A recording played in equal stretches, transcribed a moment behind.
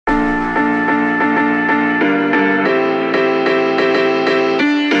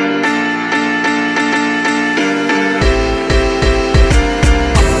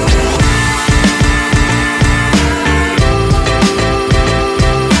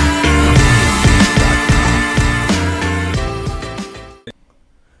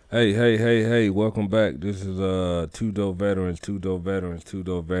Hey, welcome back. This is Two Dope Veterans, Two Dope Veterans, Two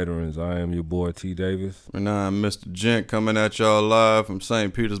Dope Veterans. I am your boy T Davis. And I'm Mr. Gent coming at y'all live from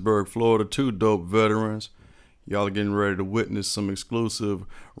St. Petersburg, Florida. Two dope veterans. Y'all are getting ready to witness some exclusive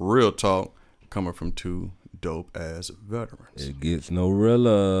real talk coming from two dope ass veterans. It gets no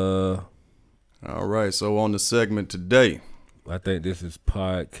realer. All right, so on the segment today, I think this is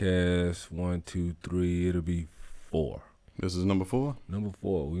podcast 1, 2, 3. It'll be 4. this is number 4. Number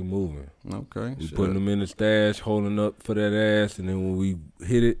 4. We moving. Okay. We putting them in the stash, holding up for that ass, and then when we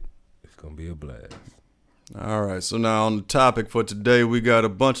hit it, it's gonna be a blast. All right, so now on the topic for today, we got a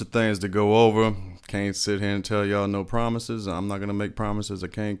bunch of things to go over. Can't sit here and tell y'all no promises. I'm not gonna make promises I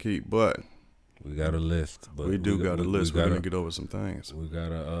can't keep, but we got a list. But we got a list. We're gonna get over some things. We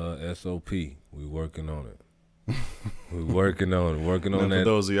got a SOP. We working on it. We're working on it. Working on and that. For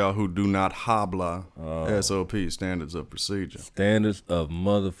those of y'all who do not habla, SOP, standards of procedure. Standards of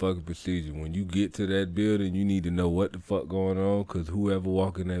motherfucking procedure. When you get to that building, you need to know what the fuck going on, because whoever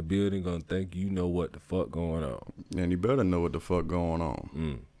walk in that building gonna think you know what the fuck going on. And you better know what the fuck going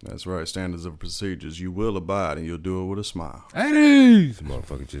on. That's right. Standards of procedures. You will abide, and you'll do it with a smile. Hey,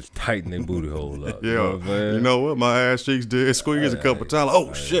 motherfucker just tighten their booty hole up. Yeah. You know what I'm saying? You know what? My ass cheeks did squeeze a couple times.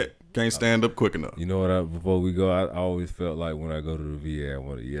 Oh, shit. Can't stand up quick enough. You know what? Before we go, I always felt like when I go to the VA, I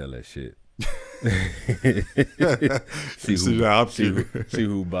want to yell that shit. see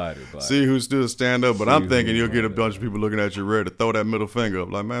who body. See who still stand up. But See I'm thinking you'll get a body. bunch of people looking at you ready to throw that middle finger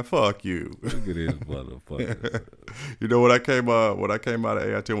up. Like, man, fuck you. Look at this motherfucker. You know when I came out of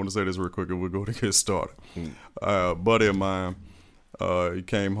AIT, I want to say this real quick and we're going to get started. A buddy of mine, he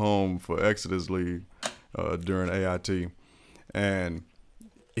came home for Exodus League during AIT, and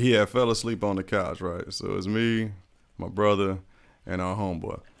he had fell asleep on the couch, right? So it was me, my brother, and our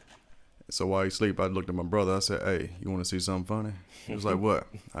homeboy. So while he sleep, I looked at my brother. I said, "Hey, you want to see something funny?" He was like, "What?"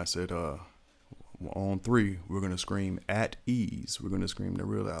 I said, "On 3, we're gonna scream at ease. We're gonna scream the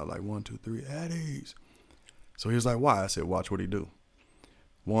real out, like 1, 2, 3, at ease." So he was like, "Why?" I said, "Watch what he do.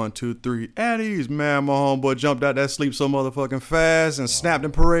 1, 2, 3, at ease." Man, my homeboy jumped out that sleep so motherfucking fast and snapped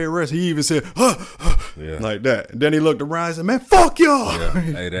in parade rest. He even said, Yeah. like that. And then he looked around and said, "Man, fuck y'all." Yeah.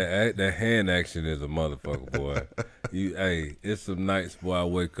 Hey, that hand action is a motherfucker, boy. Hey, it's some nights, boy, I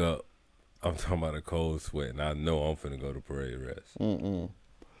wake up, I'm talking about a cold sweat, and I know I'm finna go to parade rest.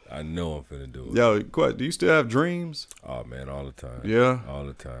 I know I'm finna do it. Yo, do you still have dreams? Oh, man, all the time. Yeah. All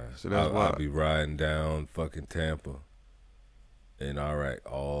the time. So that's I'll why. be riding down fucking Tampa in Iraq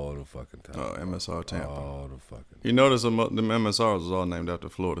all the fucking time. Oh, MSR Tampa. All the fucking You notice them MSRs was all named after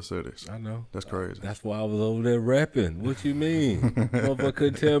Florida cities. I know. That's crazy. That's why I was over there rapping. What you mean? Motherfucker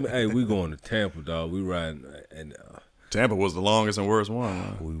couldn't tell me, hey, we going to Tampa, dog. We riding, and Tampa was the longest and worst one,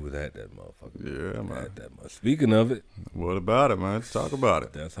 man. we was at that motherfucker. Yeah, man. At that Speaking of it, What about it, man? Let's talk about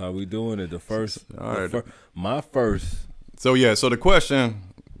it. that's how we doing it. The first, All right. my first. So the question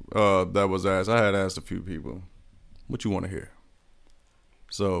that was asked, I had asked a few people, what you want to hear?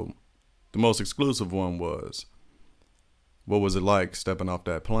 So the most exclusive one was, what was it like stepping off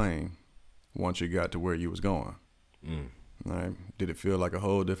that plane once you got to where you was going? Right? Did it feel like a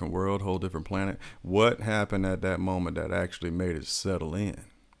whole different world, whole different planet? What happened at that moment that actually made it settle in?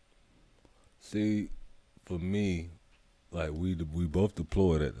 See, for me, like we both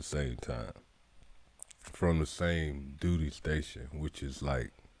deployed at the same time from the same duty station, which is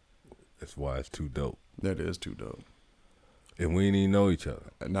like, that's why it's too dope. That is too dope. And we didn't even know each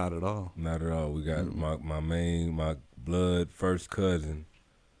other. Not at all. Not at all. We got my blood first cousin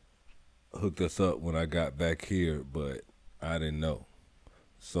hooked us up when I got back here, but I didn't know.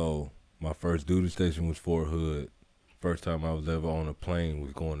 So my first duty station was Fort Hood. First time I was ever on a plane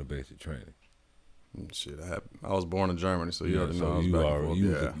was going to basic training. Shit, I was born in Germany, so you already know I was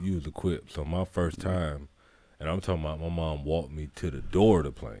you back and forth. you was equipped. So my first time, and I'm talking about my mom walked me to the door of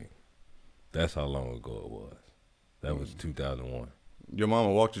the plane. That's how long ago it was. That was 2001. Your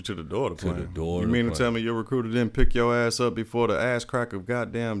mama walked you to the door of the To plane. the door You of the mean to plane. tell me your recruiter didn't pick your ass up before the ass crack of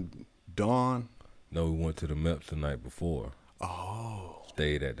goddamn dawn? No, we went to the MEPS the night before. Oh.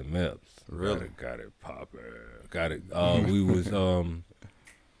 Stayed at the MEPS. Really? Got it poppin'. Got it. We was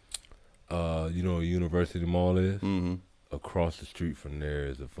you know where University Mall is? Mm-hmm. Across the street from there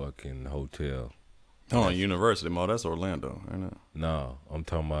is a fucking hotel. Oh, University Mall. That's Orlando, ain't it? No, I'm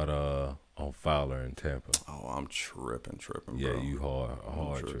talking about on Fowler in Tampa. Oh, I'm tripping, Yeah, bro. you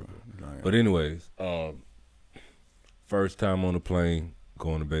hard tripping. Right. But anyways, first time on the plane,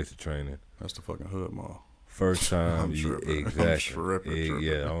 going to basic training. That's the fucking hood mall. First time, I'm tripping. exactly. I'm tripping.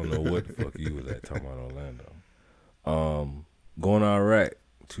 Yeah, I don't know what the fuck you was at talking about Orlando. Going to Iraq,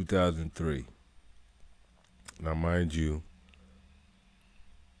 2003. Now, mind you,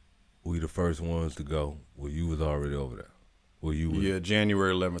 we the first ones to go. Well, you was already over there. Well, you was. Yeah,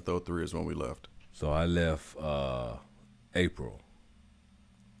 January 11th, 03 is when we left. So I left April.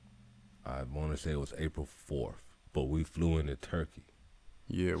 I want to say it was April 4th, but we flew into Turkey.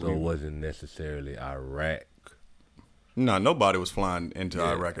 Yeah, So it wasn't necessarily Iraq. No, nobody was flying into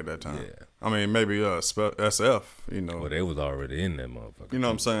Iraq at that time. Yeah. I mean, maybe SF, you know. Well, they was already in that motherfucker. You know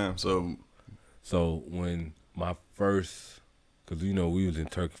what I'm saying? So when my first, because, you know, we was in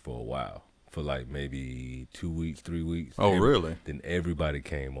Turkey for a while, for like maybe 2 weeks, 3 weeks. Oh, really? Then everybody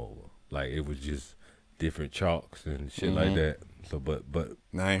came over. Like, it was just different chalks and shit like that. So, but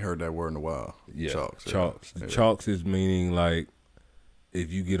now, I ain't heard that word in a while. yeah, Chalks. chalks. Yeah. Chalks is meaning like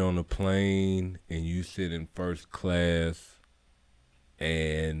if you get on a plane and you sit in first class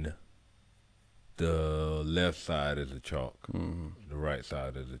and the left side is a chalk, the right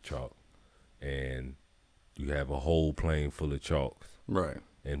side is a chalk, and you have a whole plane full of chalks Right.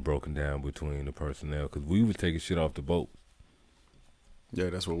 and broken down between the personnel, because we was taking shit off the boat. Yeah,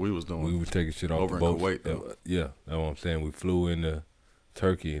 that's what we was doing. We was taking shit off Over the in boat. Kuwait, though. Yeah, that's what I'm saying. We flew into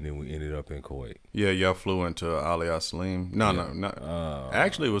Turkey and then we ended up in Kuwait. Yeah, y'all flew into Ali Al Salim. No, Yeah. not.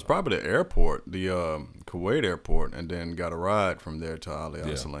 Actually, it was probably the airport, the Kuwait airport, and then got a ride from there to Ali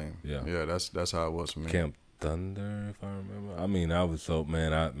Al Salim. Yeah. That's how it was for me. Camp Thunder, if I remember. I mean, I was so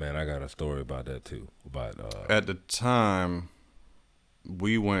I got a story about that too. About At the time,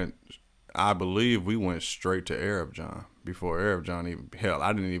 I believe we went straight to Arab John before Arab John even. Hell,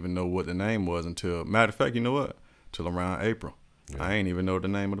 I didn't even know what the name was until. Matter of fact, you know what? Till around April. Yeah. I ain't even know what the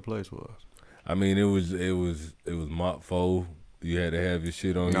name of the place was. I mean, it was Mach 4. You had to have your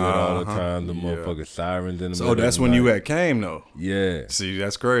shit on you at all the time. The motherfucking sirens in the middle. So that's when you had came though. Yeah. See,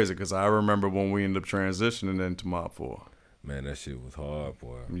 that's crazy because I remember when we ended up transitioning into Mob 4. Man, that shit was hard,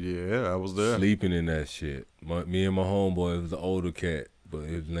 boy. Yeah, I was there. Sleeping in that shit. Me and my homeboy, it was an older cat, but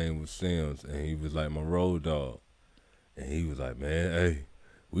his name was Sims, and he was like my road dog. And he was like, man, hey,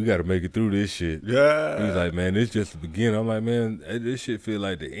 we got to make it through this shit. Yeah. He's like, man, this just the beginning. I'm like, man, this shit feel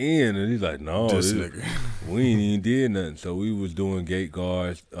like the end. And he's like, no, This nigga. we ain't even did nothing. So we was doing gate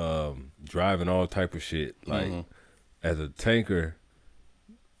guards, driving all type of shit. Like, as a tanker,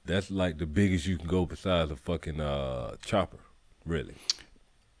 that's like the biggest you can go besides a fucking chopper, really.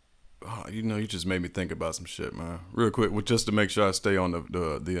 Oh, you know, you just made me think about some shit, man. Real quick, just to make sure I stay on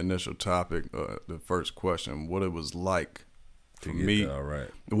the initial topic, the first question, what it was like for me. All right.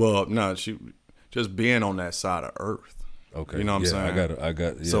 Well, no, just being on that side of Earth. Okay. You know what I'm saying? I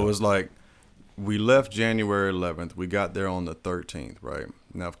got. Yeah. So it's like we left January 11th. We got there on the 13th, right?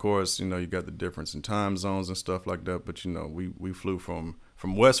 Now, of course, you know, you got the difference in time zones and stuff like that. But, you know, we flew from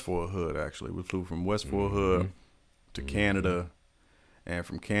West Fort Hood, actually. We flew from West Fort Hood to Canada. And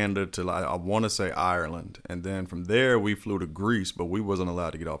from Canada to, I want to say, Ireland. And then from there, we flew to Greece, but we wasn't allowed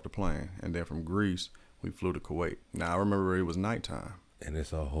to get off the plane. And then from Greece, we flew to Kuwait. Now, I remember it was nighttime. And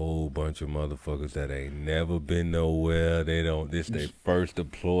it's a whole bunch of motherfuckers that ain't never been nowhere. This their first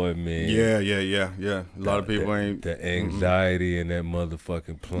deployment. Yeah. A lot of people ain't. The anxiety in that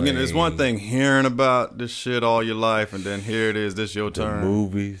motherfucking plane. You know, it's one thing hearing about this shit all your life, and then here it is, this your turn. The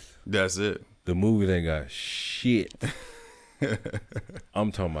movies. That's it. The movies ain't got shit.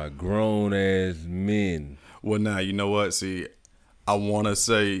 I'm talking about grown ass men. Well, now, you know what? See, I want to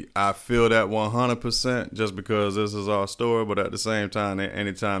say I feel that 100% just because this is our story, but at the same time,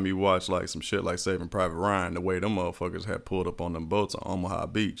 anytime you watch like some shit like Saving Private Ryan, the way them motherfuckers had pulled up on them boats on Omaha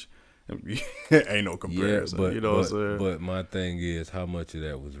Beach, ain't no comparison. Yeah, you know what I'm saying? But my thing is, how much of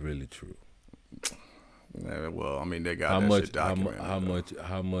that was really true? Yeah, well, I mean, they got that shit documented.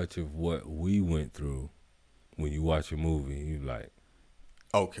 How much of what we went through when you watch a movie, you like,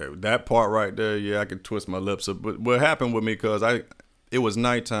 okay, that part right there, yeah, I can twist my lips up. But what happened with me, because it was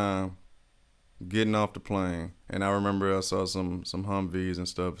nighttime, getting off the plane, and I remember I saw some Humvees and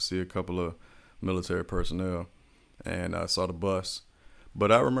stuff, see a couple of military personnel, and I saw the bus.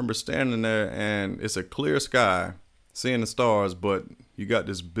 But I remember standing there, and it's a clear sky, seeing the stars, but you got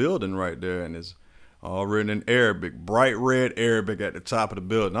this building right there, and it's all written in Arabic, bright red Arabic at the top of the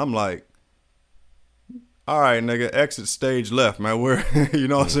building. I'm like, all right, nigga, exit stage left, man. We're, you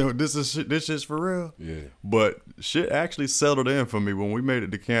know what I'm saying? This shit's for real. yeah. But shit actually settled in for me when we made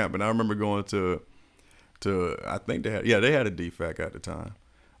it to camp, and I remember going to I think they had a DFAC at the time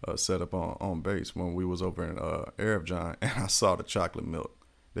set up on base when we was over in Arab John, and I saw the chocolate milk.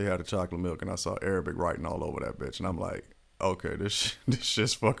 They had a chocolate milk, and I saw Arabic writing all over that bitch, and I'm like, okay, this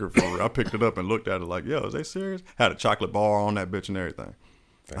shit's fucking for real. I picked it up and looked at it like, yo, is they serious? Had a chocolate bar on that bitch and everything.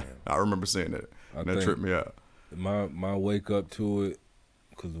 Damn. I remember seeing that. And that tripped me out. My wake up to it,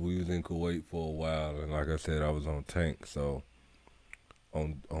 because we was in Kuwait for a while, and like I said, I was on tank, so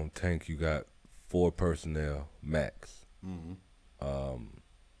on tank you got 4 personnel max.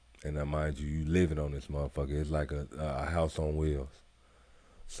 And now mind you living on this motherfucker. It's like a house on wheels.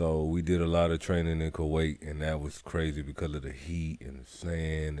 So we did a lot of training in Kuwait, and that was crazy because of the heat and the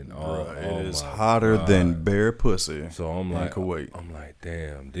sand and all. Bruh, it is hotter than bare pussy. So I'm like, Kuwait. I'm like,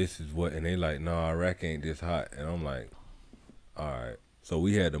 damn, this is what. And they like, no, Iraq ain't this hot. And I'm like, all right. So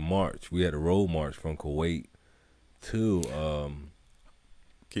we had to march. We had a road march from Kuwait to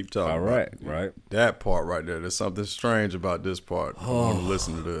Keep talking Iraq, about right? That part right there. There's something strange about this part. I want to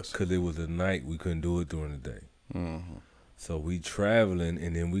listen to this. Because it was a night. We couldn't do it during the day. So we traveling,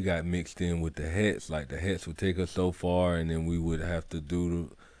 and then we got mixed in with the Hets. Like the Hets would take us so far, and then we would have to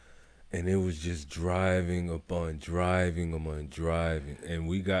do and it was just driving upon driving. And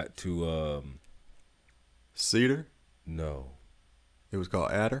we got to Cedar? No. It was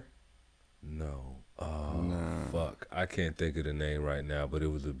called Adder? No. Fuck. I can't think of the name right now, but it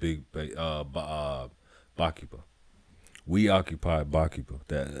was a big Bakiba. We occupied Bakiba.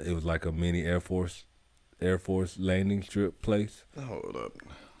 That it was like a mini Air Force landing strip place. Hold up.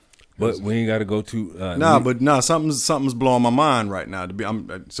 But we ain't got to go to something's blowing my mind right now.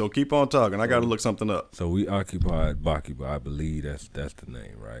 So keep on talking. I got to look something up. So we occupied Bakiba. I believe that's the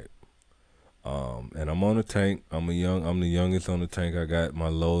name, right? And I'm on the tank. I'm the youngest on the tank. I got my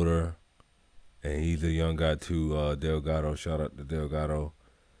loader, and he's a young guy too, Delgado. Shout out to Delgado.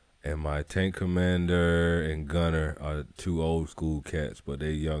 And my tank commander and gunner are 2 old school cats, but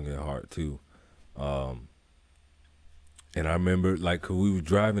they young at heart too. And I remember, like, 'cause we were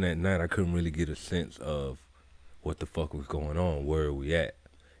driving at night, I couldn't really get a sense of what the fuck was going on, where are we at.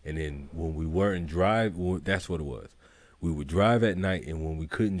 And then when we weren't that's what it was. We would drive at night, and when we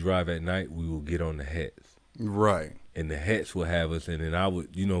couldn't drive at night, we would get on the Hets. Right. And the Hets would have us, and then I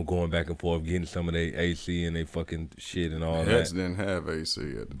would, going back and forth, getting some of their AC and they fucking shit and all that. Hets didn't have AC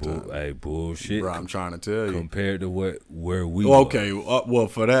at the time. Hey, bullshit. Bro, I'm trying to tell you. Compared to where we okay, well,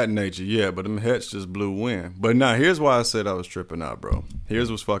 for that nature, yeah, but them Hets just blew wind. But now, here's why I said I was tripping out, bro.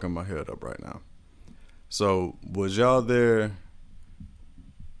 Here's what's fucking my head up right now. So, was y'all there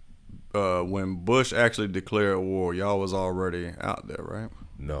when Bush actually declared war? Y'all was already out there, right?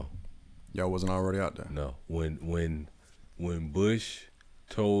 No. Y'all wasn't already out there? No. When Bush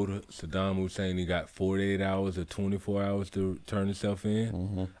told Saddam Hussein he got 48 hours or 24 hours to turn himself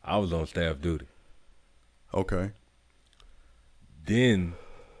in, I was on staff duty. Okay. Then,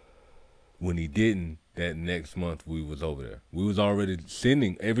 when he didn't, that next month we was over there. We was already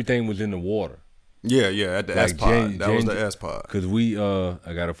sending, everything was in the water. Yeah, at the S-Pod. That was the S-Pod. Because we,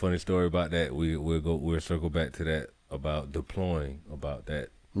 I got a funny story about that. We'll circle back to that about deploying, about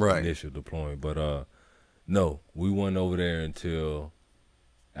that initial deploying. But no, we weren't over there until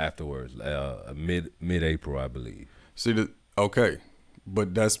afterwards, mid-April, I believe. Okay,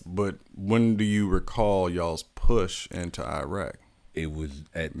 but when do you recall y'all's push into Iraq? It was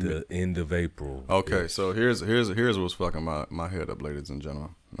at the end of April. Okay, so here's what's fucking my head up, ladies and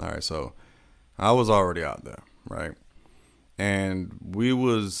gentlemen. All right, so I was already out there, right? And we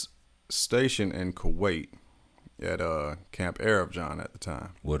was stationed in Kuwait at Camp Arab John at the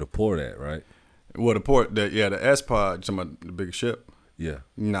time. Where the port at, right? Well, the port, the S-Pod, talking about the big ship. Yeah.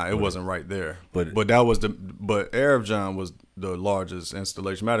 Nah, it wasn't right there. But Arab John was the largest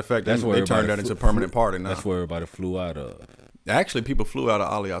installation. Matter of fact, that's they turned that into a permanent party now. That's where everybody flew out of. Actually, people flew out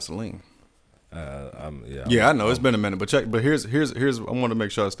of Ali Salim. I know it's been a minute, but here's I want to make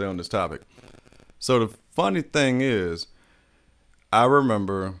sure I stay on this topic. So the funny thing is, I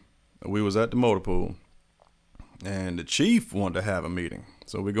remember we was at the motor pool, and the chief wanted to have a meeting.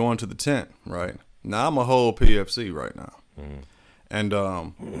 So we go into the tent, right? Now I'm a whole PFC right now, and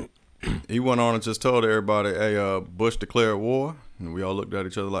he went on and just told everybody, "Hey, Bush declared war," and we all looked at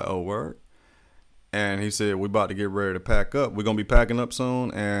each other like, "Oh, word." And he said, we're about to get ready to pack up. We're going to be packing up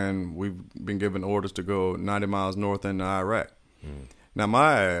soon, and we've been given orders to go 90 miles north into Iraq. Now,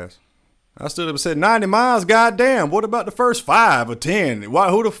 my ass, I stood up and said, 90 miles? Goddamn, what about the first 5 or 10?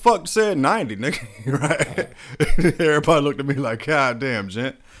 Who the fuck said 90, nigga? Right? Everybody looked at me like, goddamn,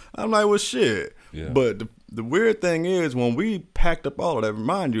 gent. I'm like, well, shit. Yeah. But the weird thing is, when we packed up all of that,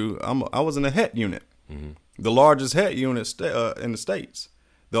 remind you, I was in a HET unit, the largest HET unit in the States.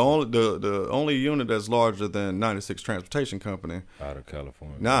 The only unit that's larger than 96 Transportation Company. Out of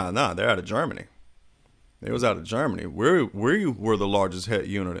California. Nah, they're out of Germany. They was out of Germany. We were the largest HET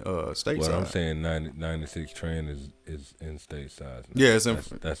unit stateside. Well, I'm saying 96 Tran is in stateside. Yeah, it's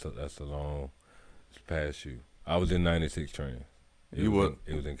that's a long. It's past you. I was in 96 Tran. It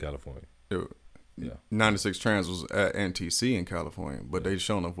was in California. 96 Trans was at NTC in California, but they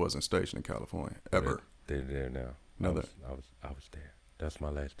shown up wasn't stationed in California ever. They're there now. I was there. That's my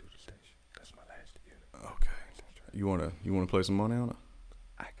last duty station. That's my last unit. Okay. You wanna play some money on it?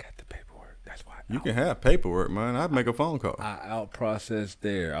 I got the paperwork. That's why. You can have paperwork, man. I'd make a phone call. I out-processed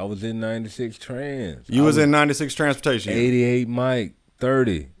there. I was in 96 trans. You was in 96 transportation. 88 Mike,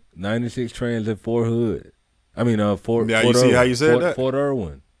 30. 96 trans at Fort Hood. I mean, Fort. Yeah, Fort you see Irwin. how you said that? Fort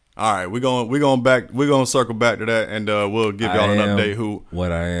Irwin. All right, we're gonna circle back to that, and we'll give y'all an update. Who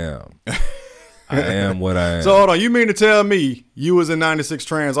what I am. I am what I am. So hold on, you mean to tell me you was in 96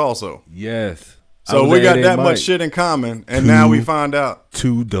 trans also? Yes. So we got that much shit in common, and now we find out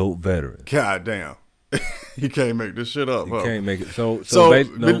 2 dope veterans. God damn, you can't make this shit up. You can't make it. So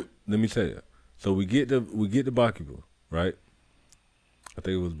let me tell you. So we get to Bakubu, right? I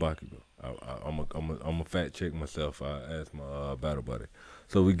think it was Bakubu. I'm a fact check myself. I asked my battle buddy.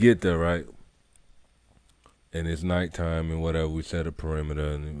 So we get there, right? And it's nighttime and whatever. We set a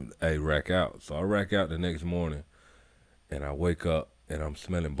perimeter and hey, rack out. So I rack out the next morning, and I wake up and I'm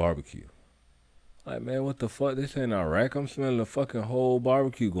smelling barbecue. Like, man, what the fuck? This ain't Iraq. I'm smelling a fucking whole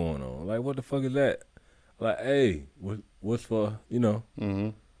barbecue going on. Like, what the fuck is that? Like, hey, what's for, you know?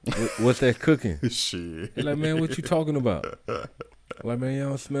 Mm-hmm. What's that cooking? Shit. They're like, man, what you talking about? Like, man, y'all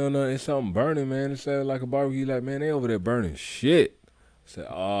don't smell nothing. It's something burning, man. It sounds like a barbecue. Like, man, they over there burning shit. I said,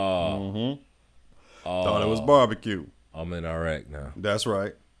 Thought it was barbecue. I'm in Iraq now. That's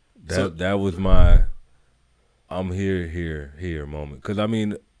right. That was my I'm here moment. Because, I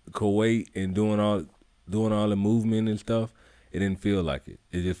mean, Kuwait and doing all the movement and stuff, it didn't feel like it.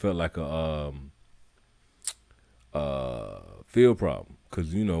 It just felt like a field problem.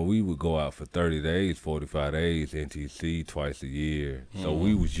 Because, you know, we would go out for 30 days, 45 days, NTC twice a year. So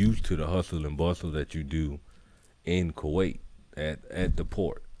we was used to the hustle and bustle that you do in Kuwait at the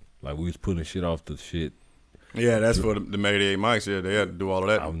port. Like, we was pulling shit off the shit. Yeah, that's for the Mayday Mikes. Yeah, they had to do all of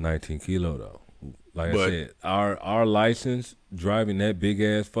that. I was 19 kilo, though. Like I said, our license, driving that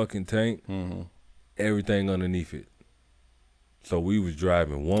big-ass fucking tank, everything underneath it. So we was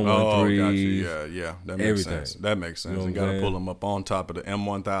driving 113s. Oh, gotcha. Yeah. That makes everything. sense. That makes sense. You know you got to pull them up on top of the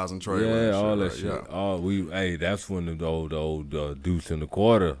M1000 trailer. Yeah, all that right? shit. Yeah. Hey, that's when the old deuce in the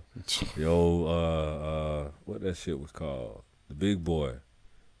quarter, the old what that shit was called, the big boy,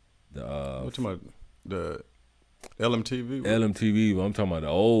 the what you talking about? The LMTV. LMTV. But I'm talking about the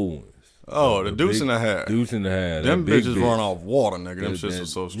old ones. Oh, the deuce in the hat. Deuce in the hat. Them bitches run off water, nigga. Them shits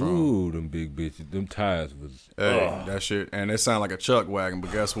was so strong. Ooh, them big bitches. Them tires was. Hey, that shit. And it sound like a chuck wagon,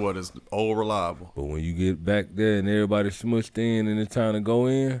 but guess what? It's old reliable. But when you get back there and everybody smushed in and it's time to go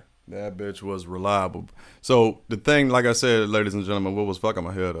in. That bitch was reliable. So the thing, like I said, ladies and gentlemen, what was fucking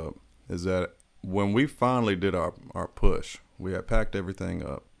my head up is that when we finally did our push, we had packed everything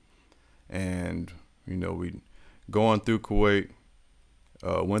up. And, you know, we going through Kuwait.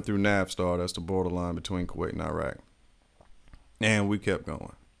 Went through Navstar, that's the borderline between Kuwait and Iraq. And we kept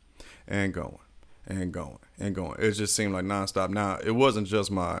going and going and going and going. It just seemed like nonstop. Now, it wasn't just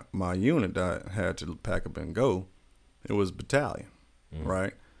my unit that had to pack up and go. It was battalion,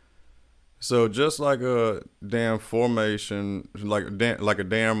 right? So just like a damn formation, like a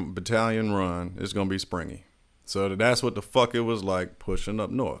damn battalion run, it's going to be springy. So that's what the fuck it was like pushing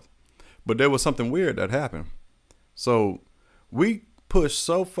up north. But there was something weird that happened. So we pushed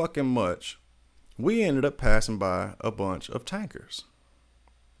so fucking much, we ended up passing by a bunch of tankers.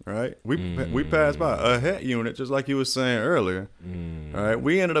 Right? We passed by a HET unit, just like you were saying earlier. All right,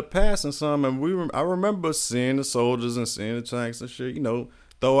 we ended up passing some, and I remember seeing the soldiers and seeing the tanks and shit. You know,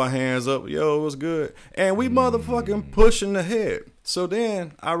 throw our hands up, yo, it was good, and we motherfucking pushing ahead. So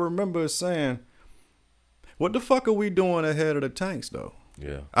then I remember saying, "What the fuck are we doing ahead of the tanks, though?"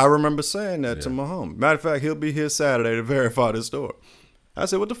 Yeah, I remember saying that to my homie. Matter of fact, he'll be here Saturday to verify this story. I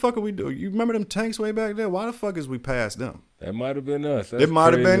said, what the fuck are we doing? You remember them tanks way back there? Why the fuck is we past them? That might have been us. It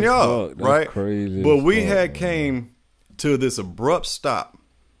might have been y'all, right? Crazy. But we had came to this abrupt stop.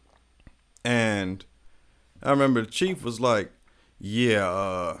 And I remember the chief was like,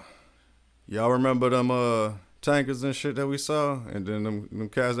 yeah, y'all remember them tankers and shit that we saw? And then them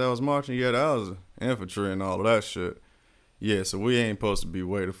cats that was marching? Yeah, that was infantry and all of that shit. Yeah, so we ain't supposed to be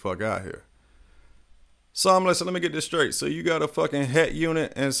way the fuck out here. So I'm like, so let me get this straight. So you got a fucking HET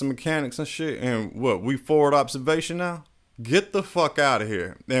unit and some mechanics and shit, and what, we forward observation now? Get the fuck out of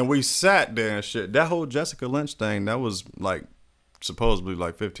here. And we sat there and shit. That whole Jessica Lynch thing, that was like supposedly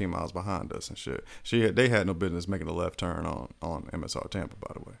like 15 miles behind us and shit. They had no business making a left turn on MSR Tampa,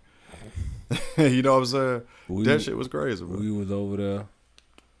 by the way. You know what I'm saying? That shit was crazy, bro. We was over there,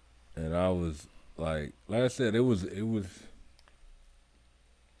 and I was like I said, it was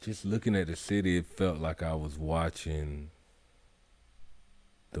just looking at the city, it felt like I was watching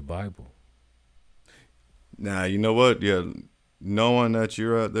the Bible. Now, you know what? Yeah, knowing that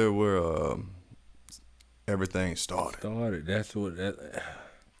you're out there where everything started. That's what that.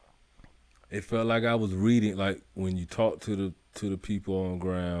 It felt like I was reading, like when you talk to the people on the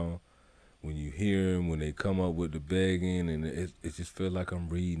ground, when you hear them, when they come up with the begging, and it just feels like I'm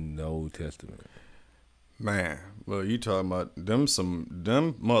reading the Old Testament. Man, well, you talking about them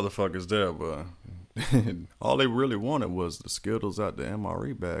motherfuckers there, but all they really wanted was the Skittles out the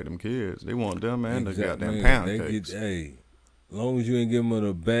MRE bag. Them kids, they want them and the goddamn pound cakes. Hey, as long as you ain't give them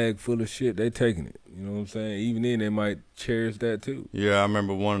a bag full of shit, they taking it. You know what I'm saying? Even then, they might cherish that too. Yeah, I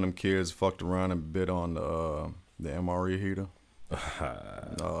remember one of them kids fucked around and bit on the MRE heater.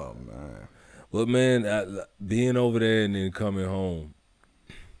 Oh man. But man, being over there and then coming home,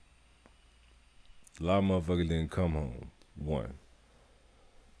 a lot of motherfuckers didn't come home. One.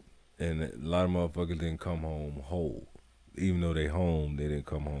 And a lot of motherfuckers didn't come home whole. Even though they home, they didn't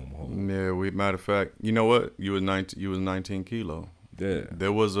come home whole. Yeah, matter of fact, you know what? You was 19 kilo. Yeah.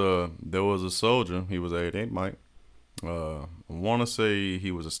 There was a soldier. He was 88 Mike. I want to say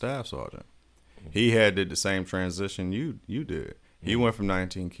he was a staff sergeant. He did the same transition you did. He went from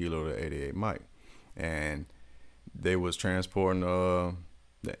 19 kilo to 88 Mike, and they was transporting an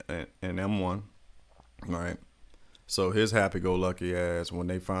M1, right? So his happy-go-lucky ass, when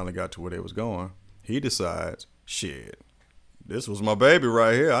they finally got to where they was going, he decides, shit, this was my baby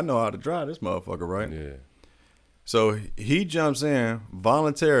right here. I know how to drive this motherfucker, right? Yeah. So he jumps in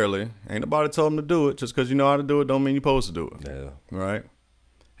voluntarily. Ain't nobody told him to do it. Just because you know how to do it don't mean you're supposed to do it. Yeah. Right?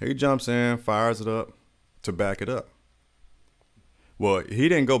 He jumps in, fires it up to back it up. Well, he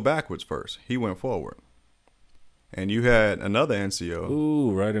didn't go backwards first. He went forward. And you had another NCO.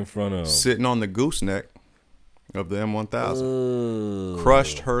 Ooh, right in front of him. Sitting on the gooseneck of the M1000. Ooh.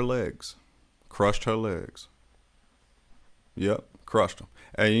 Crushed her legs. Yep, crushed them.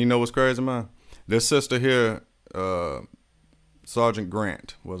 And you know what's crazy, man? This sister here, Sergeant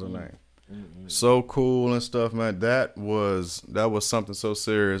Grant was her name. Mm-hmm. So cool and stuff, man. That was something so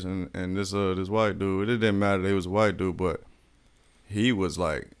serious. And this white dude, it didn't matter that he was a white dude, but he was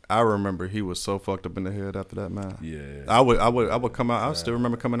like, I remember he was so fucked up in the head after that, man. Yeah. I would come out. I still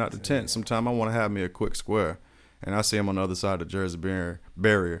remember coming out the tent. Sometime I want to have me a quick square, and I see him on the other side of the Jersey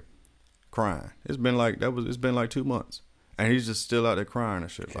barrier, crying. It's been like 2 months. And he's just still out there crying and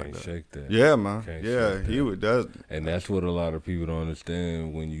shit like that. Can't shake that. Yeah, man. Can't Yeah, shake he that. would. That's, And that's what a lot of people don't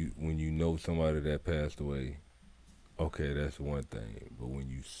understand when you know somebody that passed away. Okay, that's one thing. But when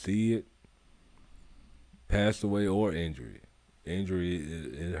you see it, passed away or injury,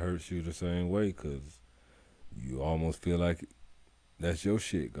 it hurts you the same way because you almost feel like that's your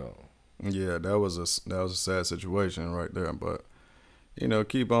shit gone. yeah, that was a sad situation right there. But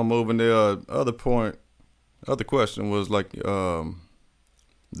keep on moving. The other question was like the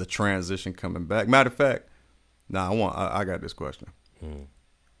transition coming back. Matter of fact, I got this question. Mm.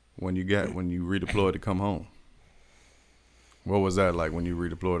 When you redeployed to come home, what was that like when you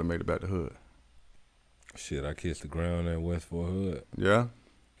redeployed and made it back to hood? Shit, I kissed the ground at West Fort Hood. Yeah?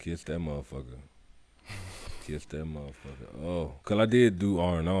 Kissed that motherfucker. Oh, because I did do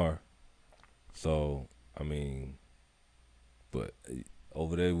R&R. So, I mean, but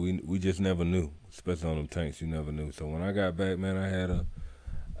over there, we just never knew. Especially on them tanks, you never knew. So when I got back, man, I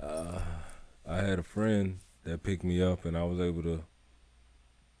had a friend that picked me up, and I was able to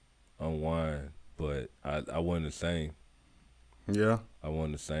unwind. But I wasn't the same. Yeah? I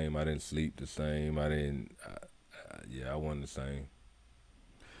wasn't the same. I didn't sleep the same. I wasn't the same.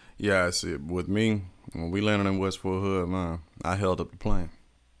 Yeah, see, with me, when we landed in West Fort Hood, man, I held up the plane.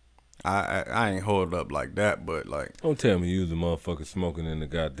 I ain't hold up like that, but like... Don't tell me you was a motherfucker smoking in the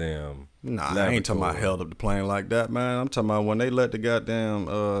goddamn... Nah, I ain't talking about held up the plane like that, man. I'm talking about when they let the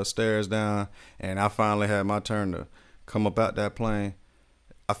goddamn stairs down and I finally had my turn to come up out that plane,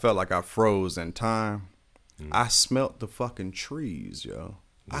 I felt like I froze in time. I smelt the fucking trees, yo.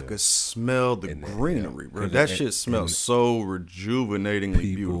 Yeah. I could smell the greenery, bro. That shit smelled so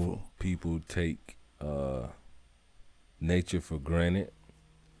rejuvenatingly beautiful. People take nature for granted,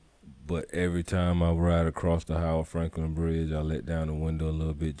 but every time I ride across the Howard Franklin Bridge, I let down the window a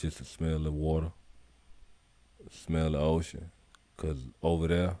little bit just to smell the water, smell the ocean, because over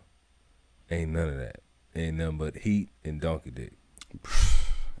there ain't none of that. Ain't nothing but heat and donkey dick.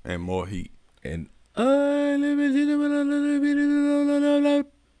 And more heat. And You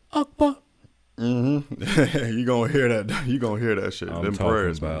gonna hear that? You gonna hear that shit? I'm Them talking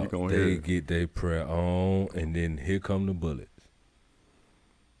prayers, about man. You gonna they hear it. get their prayer on, and then here come the bullets.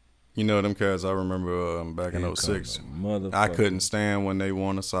 You know them cats. I remember back in 06. I couldn't stand when they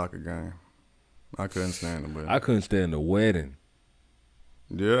won a soccer game. I couldn't stand them. I couldn't stand the wedding.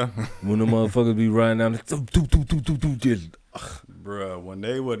 Yeah. When the motherfuckers be riding down, just Bruh, when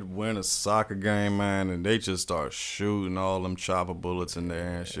they would win a soccer game, man, and they just start shooting all them chopper bullets in the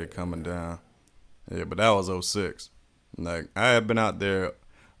air and shit coming down. Yeah, but that was '06. Like, I had been out there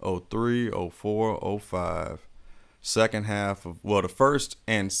 '03, '04, '05. Second half of, well, the first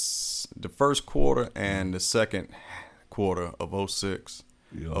quarter and the second quarter of '06.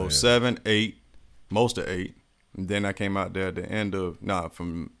 Yeah, '07, '08, most of '08. And then I came out there at the end of,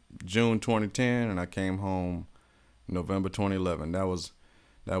 from June 2010, and I came home November 2011. That was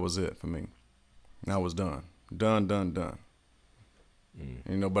it for me. I was done. Done.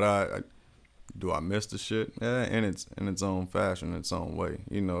 You know, but I do I miss the shit? Yeah, in its own fashion, its own way.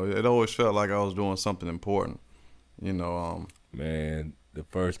 You know, it always felt like I was doing something important. You know, man, the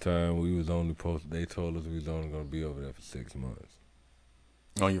first time we was only they told us we was only gonna be over there for 6 months.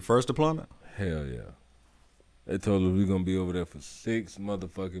 On your first deployment? Hell yeah. They told us we gonna be over there for 6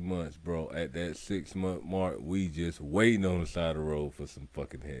 motherfucking months, bro. At that 6-month mark, we just waiting on the side of the road for some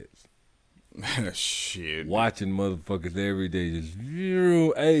fucking hits. Shit. Watching motherfuckers every day just,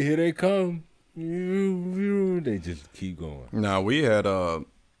 hey, here they come. They just keep going. Now, we had,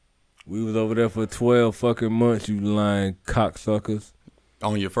 we was over there for 12 fucking months, you lying cocksuckers.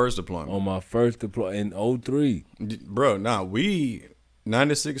 On your first deployment? On my first deployment in '03. Bro, we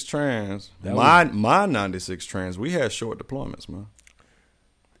 96 trans. My 96 trans. We had short deployments, man.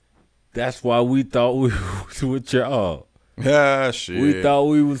 That's why we thought we was with y'all. Yeah, shit. We thought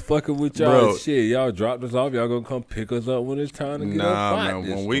we was fucking with y'all. Bro, shit, y'all dropped us off. Y'all gonna come pick us up when it's time to get up. Man.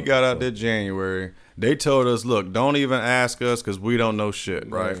 When we got out there January, they told us, "Look, don't even ask us because we don't know shit."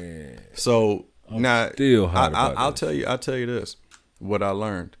 Right? Man, so now, still hot about I'll tell you this. What I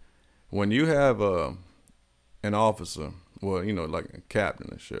learned when you have an officer, well, you know, like a captain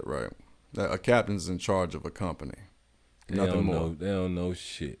and shit, right? A captain's in charge of a company. Nothing more. They don't know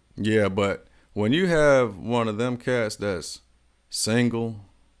shit. Yeah, but when you have one of them cats that's single,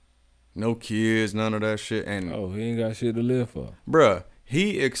 no kids, none of that shit, and he ain't got shit to live for. Bruh,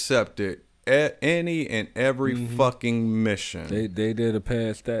 he accepted any and every fucking mission. They there to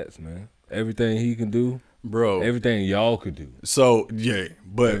pass stats, man. Everything he can do, bro. Everything y'all could do. So yeah,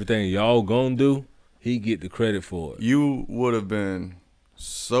 but everything y'all gonna do, he get the credit for it. You would have been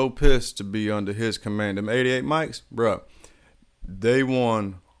so pissed to be under his command. Them 88 mics, bruh, they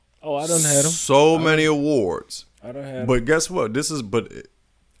won. Oh, I done had them. So many awards. I done had them. But guess what?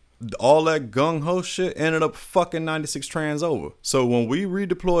 All that gung ho shit ended up fucking 96 trans over. So when we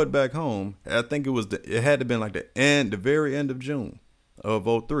redeployed back home, I think it had to been like the very end of June of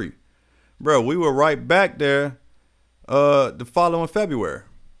 '03. Bro, we were right back there the following February.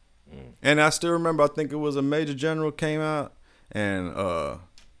 And I still remember, I think it was a major general came out and a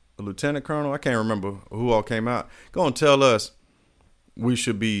lieutenant colonel, I can't remember who all came out, gonna tell us we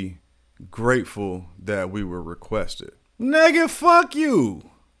should be grateful that we were requested. Nigga, fuck you.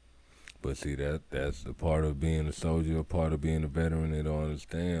 But see, that's a part of being a soldier, a part of being a veteran. They don't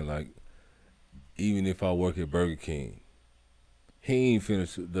understand. Like, even if I work at Burger King,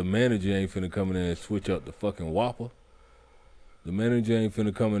 the manager ain't finna come in there and switch up the fucking Whopper. The manager ain't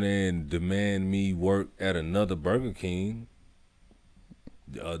finna come in there and demand me work at another Burger King.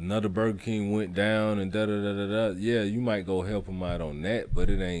 Another Burger King went down and da-da-da-da-da. Yeah, you might go help him out on that, but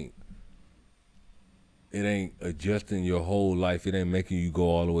it ain't adjusting your whole life. It ain't making you go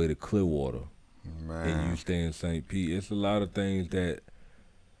all the way to Clearwater. Man. And you stay in St. Pete. It's a lot of things that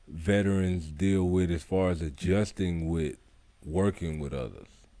veterans deal with as far as adjusting with working with others.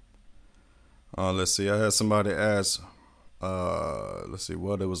 Let's see. I had somebody ask, let's see,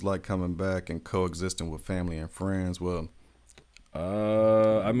 what it was like coming back and coexisting with family and friends. Well,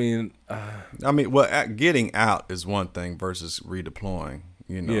 getting out is one thing versus redeploying.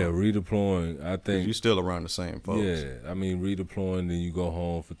 You know? Yeah, redeploying, I think. You still around the same folks. Yeah, I mean, redeploying, then you go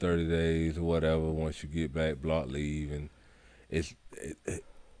home for 30 days or whatever. Once you get back, block leave, and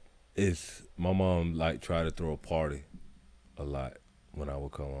it's my mom try to throw a party a lot when I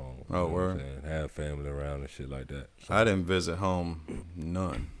would come home. Oh, word. Have family around and shit like that. So, I didn't visit home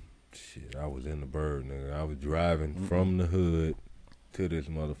none. Shit, I was in the bird, nigga. I was driving from the hood to this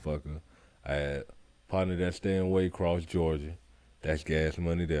motherfucker. I had a partner that stay in Waycross, Georgia. That's gas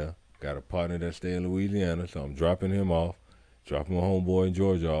money there. Got a partner that stay in Louisiana, so I'm dropping him off. Dropping my homeboy in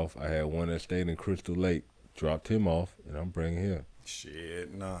Georgia off. I had one that stayed in Crystal Lake. Dropped him off, and I'm bringing him.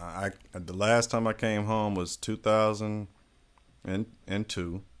 Shit, nah. The last time I came home was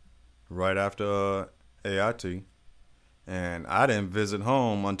 2002, right after AIT. And I didn't visit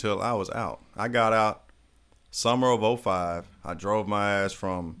home until I was out. I got out summer of '05. I drove my ass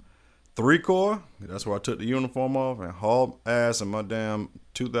from 3 Corps, that's where I took the uniform off, and hauled ass in my damn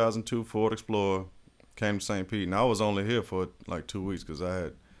 2002 Ford Explorer Came to St. Pete, and I was only here for like 2 weeks because I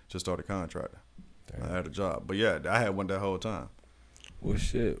had just started contracting. Damn. I had a job, but yeah, I had one that whole time. Well,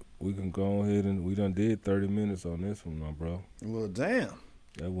 shit, we can go ahead and we done did 30 minutes on this one, my bro. Well, damn,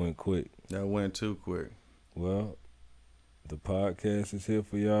 That went quick. that went too quick. Well, the podcast is here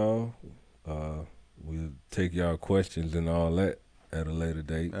for y'all. We'll take y'all questions and all that at a later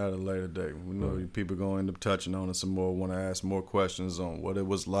date. At a later date, we know people gonna end up touching on it some more. Want to ask more questions on what it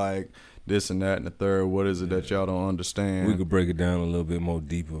was like, this and that and the third. What is it that y'all don't understand? We could break it down a little bit more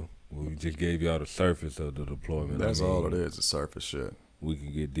deeper. We just gave y'all the surface of the deployment. That's all it is. The surface shit. We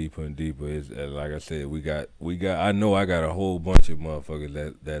can get deeper and deeper. It's, like I said, we got. I know I got a whole bunch of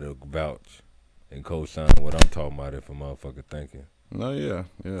motherfuckers that'll vouch and co-sign what I'm talking about if a motherfucker thinking. No, yeah.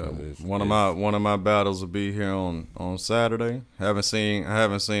 One of my battles will be here on Saturday. I haven't seen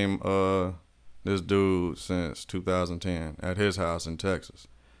this dude since 2010 at his house in Texas.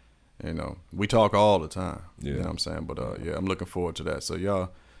 You know, we talk all the time. Yeah. You know what I'm saying? But yeah, I'm looking forward to that. So y'all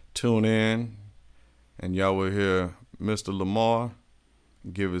tune in, and y'all will hear Mr. Lamar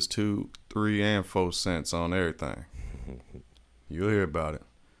give his 2, 3, and 4 cents on everything. You'll hear about it.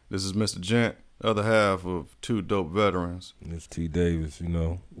 This is Mr. Gent, other half of Two Dope Veterans. It's T. Davis,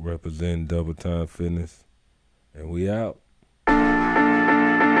 representing Double Time Fitness. And we out.